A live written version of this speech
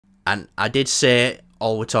And I did say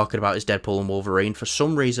all we're talking about is Deadpool and Wolverine. For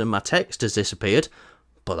some reason, my text has disappeared,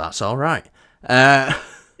 but that's all right.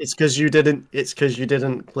 It's because you didn't. It's because you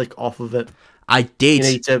didn't click off of it. I did.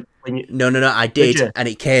 You need to. No, I did, and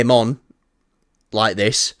it came on like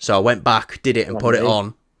this. So I went back, did it, and put it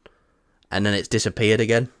on, and then it's disappeared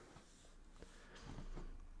again.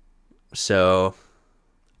 So,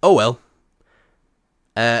 oh well.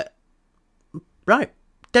 Right,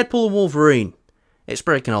 Deadpool and Wolverine. It's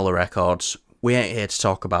breaking all the records. We ain't here to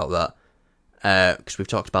talk about that, because we've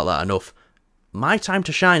talked about that enough. My Time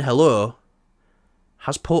to Shine Hello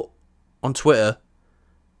has put on Twitter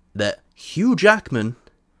that Hugh Jackman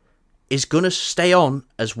is going to stay on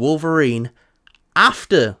as Wolverine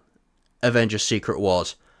after Avengers Secret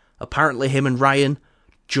Wars. Apparently him and Ryan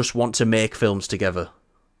just want to make films together.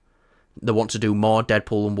 They want to do more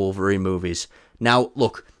Deadpool and Wolverine movies. Now,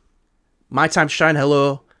 look, My Time to Shine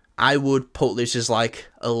Hello, I would put this as like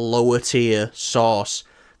a lower tier source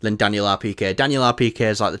than Daniel RPK. Daniel RPK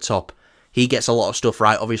is like the top. He gets a lot of stuff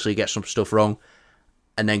right. Obviously, he gets some stuff wrong.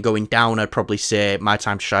 And then going down, I'd probably say My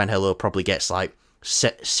Time to Shine Hello probably gets like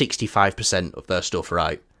 65% of their stuff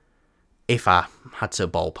right, if I had to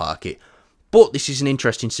ballpark it. But this is an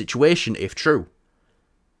interesting situation, if true.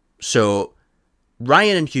 So,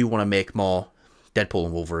 Ryan and Hugh want to make more Deadpool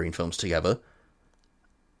and Wolverine films together.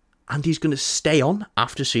 And he's going to stay on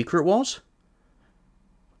after Secret Wars?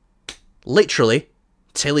 Literally,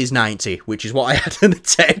 till he's 90, which is what I had in the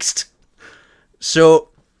text. So,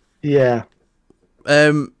 yeah.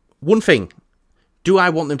 One thing. Do I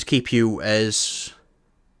want them to keep you as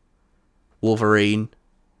Wolverine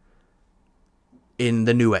in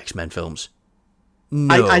the new X-Men films?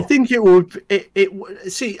 No. I think it would.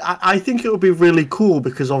 I think it would be really cool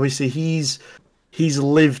because obviously he's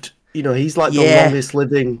lived. You know, he's like the longest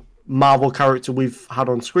living Marvel character we've had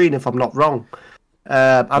on screen. If I'm not wrong,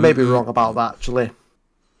 I may be wrong about that actually.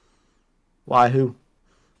 Why? Who?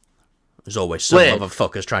 There's always some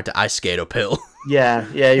motherfuckers trying to ice skate uphill. Yeah,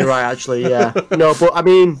 you're right, actually, yeah. No, but, I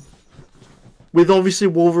mean, with obviously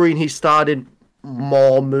Wolverine, he started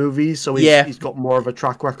more movies, so he's got more of a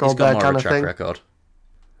track record there, kind of thing. Record.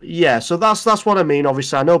 Yeah, so that's what I mean,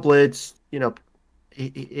 obviously. I know Blade's, you know,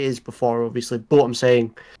 he is before, obviously, but I'm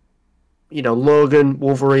saying, you know, Logan,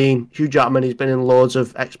 Wolverine, Hugh Jackman, he's been in loads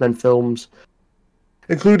of X-Men films,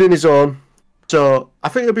 including his own. So, I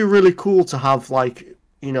think it'd be really cool to have, like,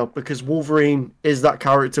 you know, because Wolverine is that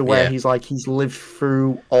character where he's lived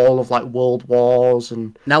through all of like world wars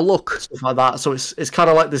and now look stuff like that. So it's kind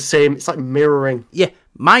of like the same. It's like mirroring. Yeah,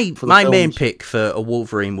 my main pick for a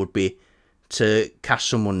Wolverine would be to cast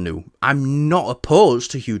someone new. I'm not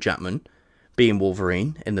opposed to Hugh Jackman being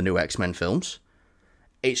Wolverine in the new X-Men films.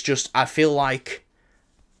 It's just I feel like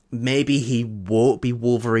maybe he won't be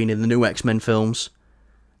Wolverine in the new X-Men films.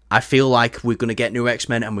 I feel like we're going to get new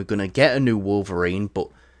X-Men and we're going to get a new Wolverine, but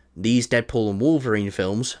these Deadpool and Wolverine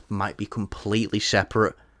films might be completely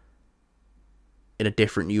separate in a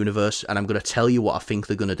different universe, and I'm going to tell you what I think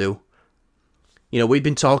they're going to do. You know, we've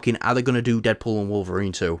been talking, are they going to do Deadpool and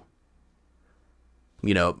Wolverine 2?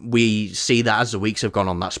 You know, we see that as the weeks have gone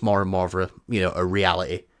on, that's more and more of a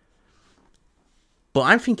reality. But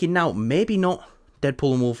I'm thinking now, maybe not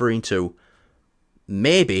Deadpool and Wolverine 2.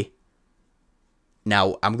 Maybe...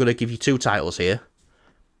 Now, I'm going to give you two titles here.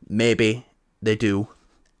 Maybe they do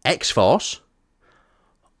X-Force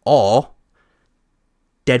or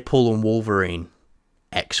Deadpool and Wolverine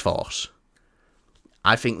X-Force.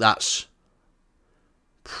 I think that's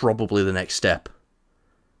probably the next step.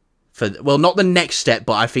 Well, not the next step,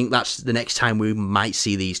 but I think that's the next time we might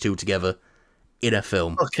see these two together in a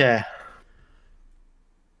film. Okay.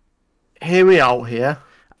 Hear me out here.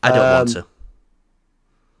 I don't want to.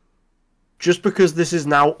 Just because this is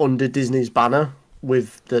now under Disney's banner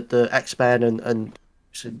with the X-Men and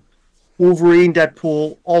Wolverine,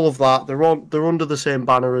 Deadpool, all of that, they're under the same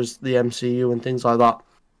banner as the MCU and things like that.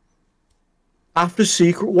 After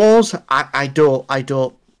Secret Wars, I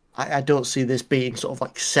don't see this being sort of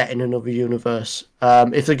like set in another universe.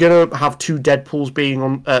 If they're gonna have two Deadpools being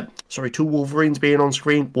on, two Wolverines being on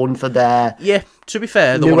screen, one for their to be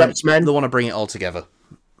fair, they want to bring it all together.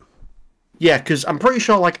 Yeah, because I'm pretty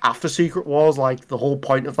sure, like, after Secret Wars, like, the whole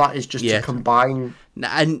point of that is just to combine...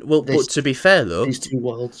 And, well, but to be fair, though... These two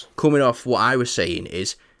worlds. Coming off what I was saying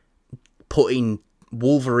is putting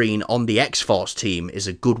Wolverine on the X-Force team is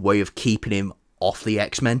a good way of keeping him off the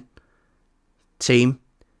X-Men team.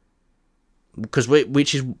 Because,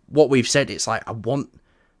 which is what we've said, it's like, I want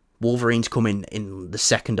Wolverine to come in the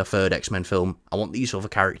second or third X-Men film. I want these other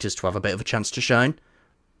characters to have a bit of a chance to shine.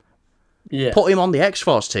 Yeah. Put him on the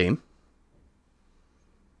X-Force team...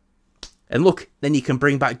 And look, then you can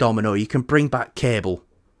bring back Domino, you can bring back Cable.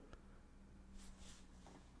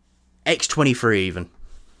 X-23 even.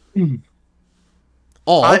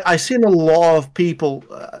 Or I've seen a lot of people...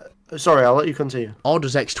 sorry, I'll let you continue. Or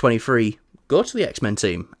does X-23 go to the X-Men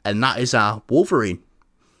team? And that is our Wolverine.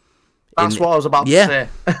 That's what I was about to say.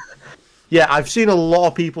 Yeah, I've seen a lot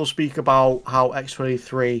of people speak about how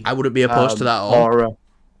X-23... I wouldn't be opposed to that at all.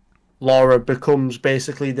 Laura becomes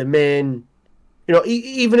basically the main... You know,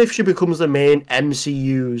 even if she becomes the main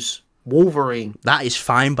MCU's Wolverine... That is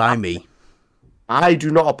fine by me. I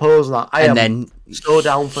do not oppose that. I am so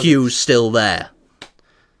down for Hugh's still there.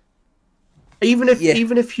 Even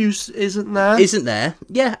if Hughes isn't there...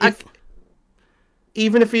 Yeah,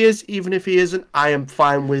 even if he isn't, I am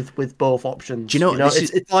fine with both options. Do you know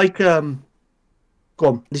it's like go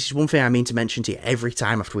on. This is one thing I mean to mention to you every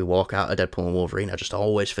time after we walk out of Deadpool and Wolverine. I just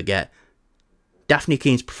always forget Daphne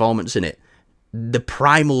Keene's performance in it. The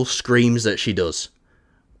primal screams that she does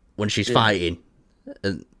when she's fighting,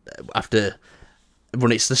 and after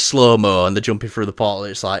when it's the slow mo and they're jumping through the portal,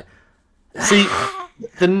 it's like. See,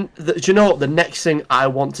 do you know what the next thing I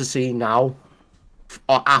want to see now?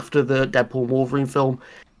 Or after the Deadpool and Wolverine film,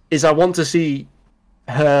 is I want to see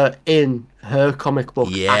her in her comic book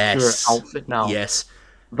accurate outfit now. Yes.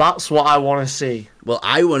 That's what I want to see. Well,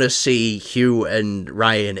 I want to see Hugh and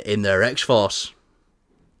Ryan in their X-Force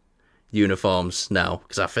uniforms now,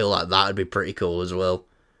 because I feel like that would be pretty cool as well.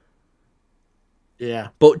 Yeah.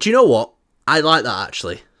 But do you know what? I like that,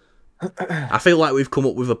 actually. I feel like we've come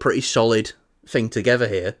up with a pretty solid thing together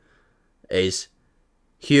here. Is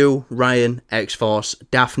Hugh, Ryan, X-Force,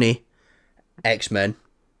 Daphne, X-Men.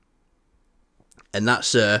 And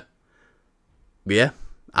that's, I like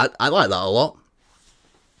that a lot.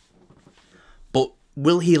 But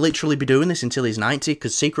will he literally be doing this until he's 90?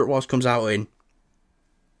 Because Secret Wars comes out in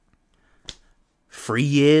 3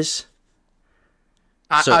 years.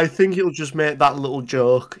 I think he'll just make that little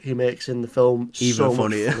joke he makes in the film even so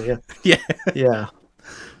funnier. Much funnier. Yeah.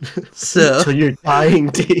 So you're dying,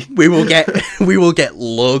 D. we will get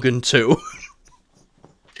Logan 2.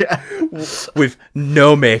 Yeah. With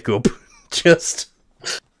no makeup. Just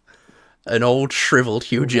an old shriveled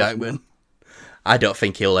Hugh Jackman. I don't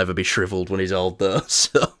think he'll ever be shriveled when he's old though,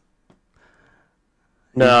 so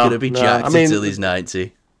he's gonna be jacked until he's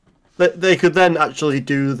 90. They could then actually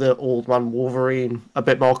do the old man Wolverine a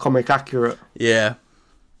bit more comic accurate. Yeah.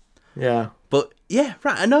 Yeah. But yeah,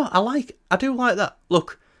 right, I do like that.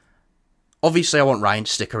 Look, obviously I want Ryan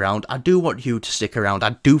to stick around. I do want Hugh to stick around.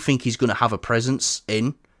 I do think he's gonna have a presence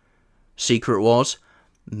in Secret Wars.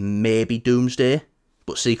 Maybe Doomsday,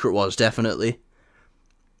 but Secret Wars definitely.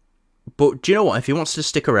 But do you know what? If he wants to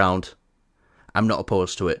stick around, I'm not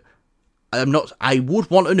opposed to it. I would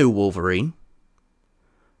want a new Wolverine.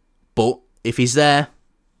 But if he's there,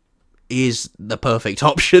 he is the perfect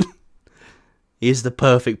option. He is the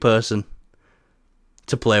perfect person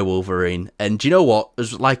to play Wolverine. And do you know what?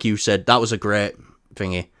 As like you said, that was a great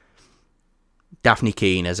thingy. Daphne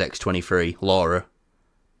Keene as X-23, Laura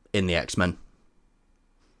in the X-Men.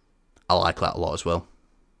 I like that a lot as well.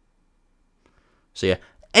 So yeah,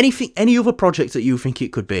 any other project that you think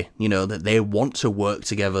it could be, you know, that they want to work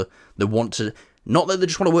together, they want to, not that they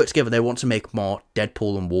just want to work together, they want to make more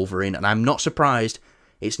Deadpool and Wolverine, and I'm not surprised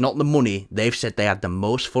it's not the money. They've said they had the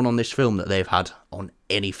most fun on this film that they've had on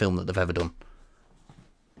any film that they've ever done.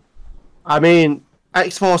 I mean,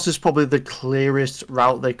 X-Force is probably the clearest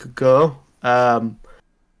route they could go.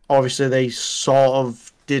 Obviously, they sort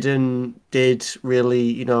of did really,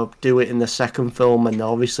 you know, do it in the second film, and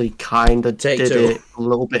obviously kind of did it a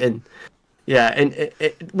little bit in. Yeah, and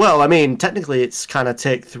well, I mean, technically it's kind of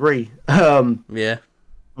take 3. Yeah.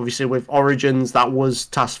 Obviously with Origins, that was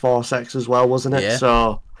Task Force X as well, wasn't it? Yeah.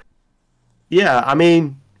 So, yeah, I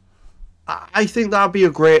mean, I think that'd be a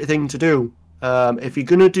great thing to do. If you're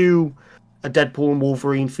gonna do a Deadpool and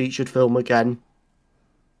Wolverine featured film again,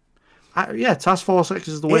 Task Force X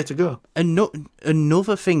is the way to go. And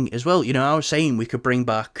another thing as well, you know, I was saying we could bring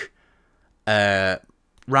back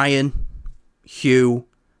Ryan, Hugh,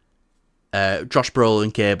 Josh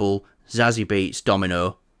Brolin, Cable, Zazie Beetz,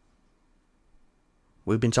 Domino.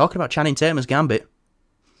 We've been talking about Channing Tatum as Gambit.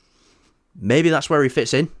 Maybe that's where he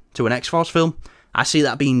fits in to an X-Force film. I see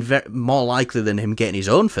that being more likely than him getting his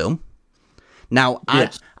own film. Now,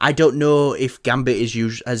 yes. I don't know if Gambit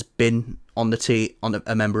has been on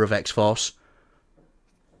a member of X-Force,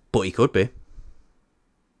 but he could be.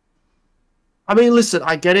 I mean, listen,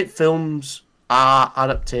 I get it. Films are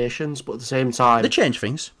adaptations, but at the same time, they change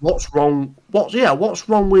things. What's wrong? What's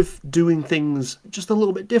wrong with doing things just a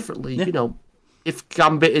little bit differently? Yeah. You know, if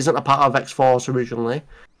Gambit isn't a part of X-Force originally,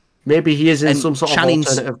 Maybe he is in some sort of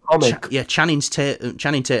alternative comic. Channing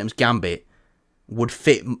Tatum's Gambit would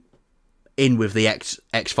fit in with the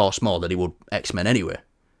X-Force more than he would X-Men anyway.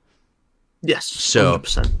 Yes, so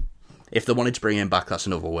 100%. If they wanted to bring him back, that's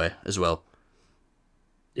another way as well.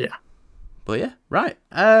 Yeah. But yeah, right.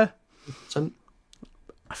 I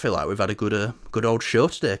feel like we've had a good old show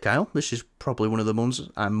today, Kyle. This is probably one of the ones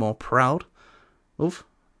I'm more proud of.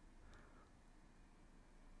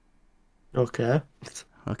 Okay.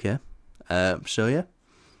 So yeah.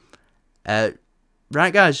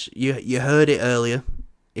 Right, guys, you heard it earlier.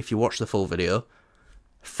 If you watch the full video,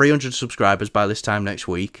 300 subscribers by this time next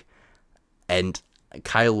week, and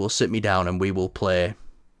Kyle will sit me down and we will play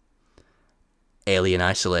Alien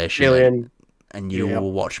Isolation. And you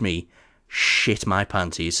will watch me shit my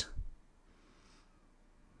panties.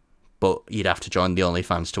 But you'd have to join the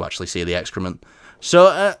OnlyFans to actually see the excrement.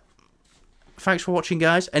 So, thanks for watching,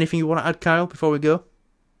 guys. Anything you want to add, Kyle, before we go?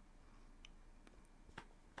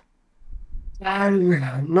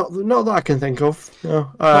 Not that I can think of. No.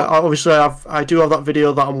 Obviously, I do have that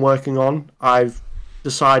video that I'm working on. I've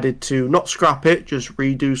decided to not scrap it, just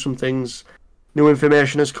redo some things. New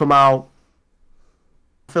information has come out.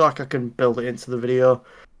 I feel like I can build it into the video.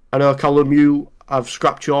 I know, Callum, I've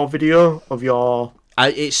scrapped your video of your.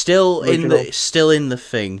 It's still in the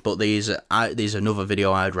thing, but there's another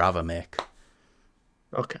video I'd rather make.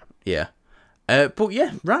 Okay. Yeah. But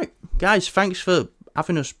yeah, right, guys. Thanks for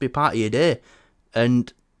having us be part of your day,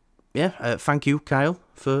 and yeah, thank you, Kyle,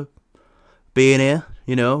 for being here.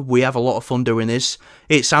 You know, we have a lot of fun doing this.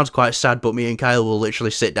 It sounds quite sad, but me and Kyle will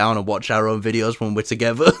literally sit down and watch our own videos when we're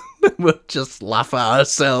together. We'll just laugh at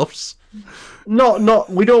ourselves. We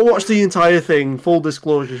don't watch the entire thing. Full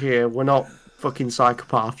disclosure here, we're not fucking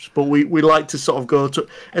psychopaths, but we like to sort of go to,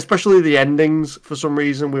 especially the endings. For some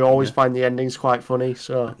reason, we always find the endings quite funny.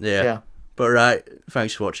 So yeah. But right,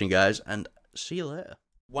 thanks for watching, guys, and see you later.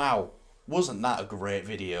 Wow, wasn't that a great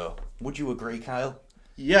video? Would you agree, Kyle?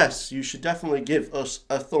 Yes, you should definitely give us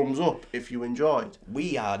a thumbs up if you enjoyed.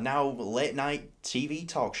 We are now late night TV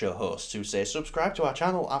talk show hosts who say subscribe to our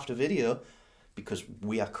channel after video because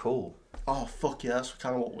we are cool. Oh, fuck yeah, that's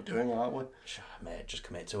kind of what we're doing, aren't we? Mate, just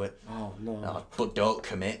commit to it. Oh, no. But don't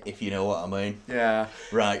commit, if you know what I mean. Yeah.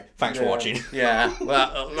 Right, thanks for watching. Yeah.